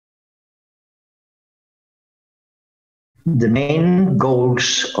The main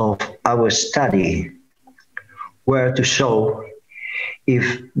goals of our study were to show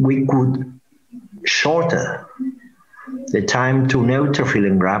if we could shorten the time to neutrophil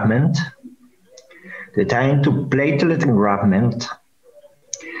engraftment, the time to platelet engraftment,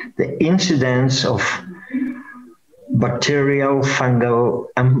 the incidence of bacterial, fungal,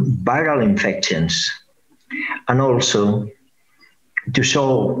 and viral infections, and also to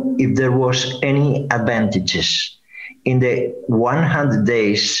show if there was any advantages in the 100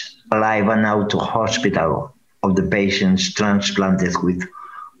 days alive and out of hospital of the patients transplanted with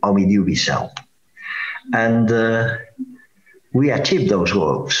Omidubicel. And we achieved those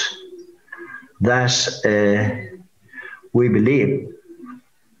goals. Thus, we believe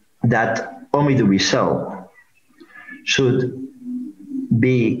that Omidubicel should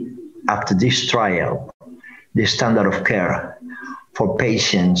be, after this trial, the standard of care for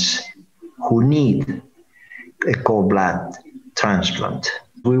patients who need a cord blood transplant.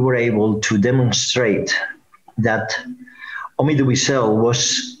 We were able to demonstrate that Omidubicel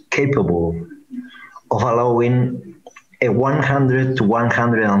was capable of allowing a 100 to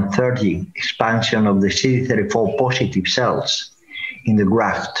 130 expansion of the CD34 positive cells in the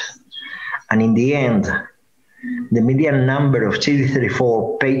graft. And in the end, the median number of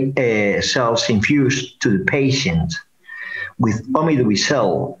CD34 cells infused to the patient with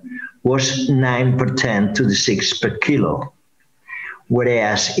Omidubicel was 9 per 10 to the 6 per kilo,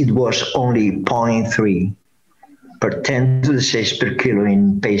 whereas it was only 0.3 per 10 to the 6 per kilo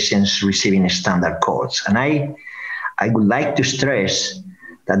in patients receiving standard cords. And I would like to stress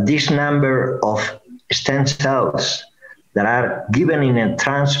that this number of stem cells that are given in a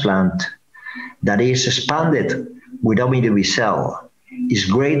transplant that is expanded with Omidubicel is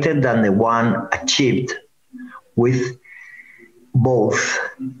greater than the one achieved with both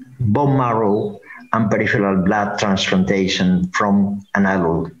bone marrow and peripheral blood transplantation from an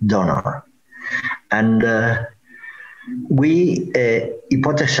adult donor. And we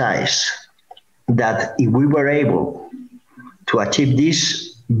hypothesize that if we were able to achieve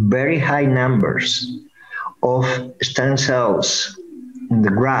these very high numbers of stem cells in the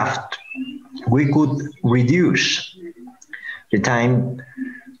graft, we could reduce the time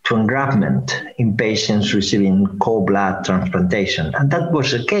to engraftment in patients receiving cord blood transplantation. And that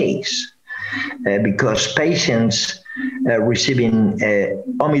was the case because patients receiving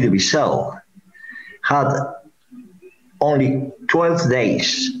Omidubicel had only 12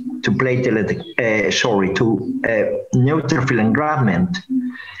 days to neutrophil engraftment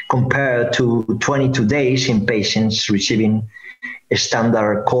compared to 22 days in patients receiving a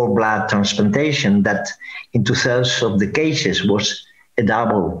standard cord blood transplantation that in 2/3 of the cases was a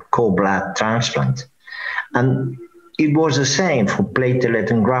double cord blood transplant. And it was the same for platelet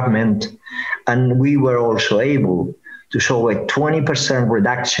engraftment, and we were also able to show a 20%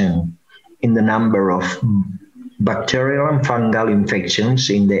 reduction in the number of bacterial and fungal infections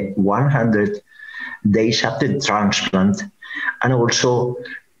in the 100 days after transplant, and also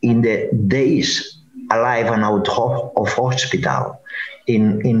in the days alive and out of hospital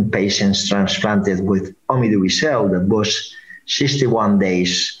in patients transplanted with Omidubicel. That was 61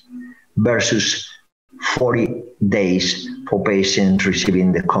 days versus 40 days for patients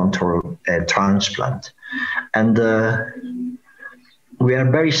receiving the control transplant. And we are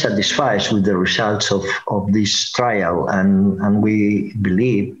very satisfied with the results of this trial, and we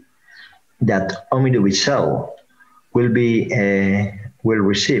believe that Omidubicel will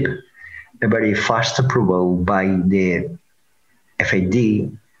receive a very fast approval by the FAD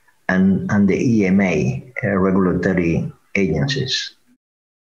and the EMA regulatory agencies.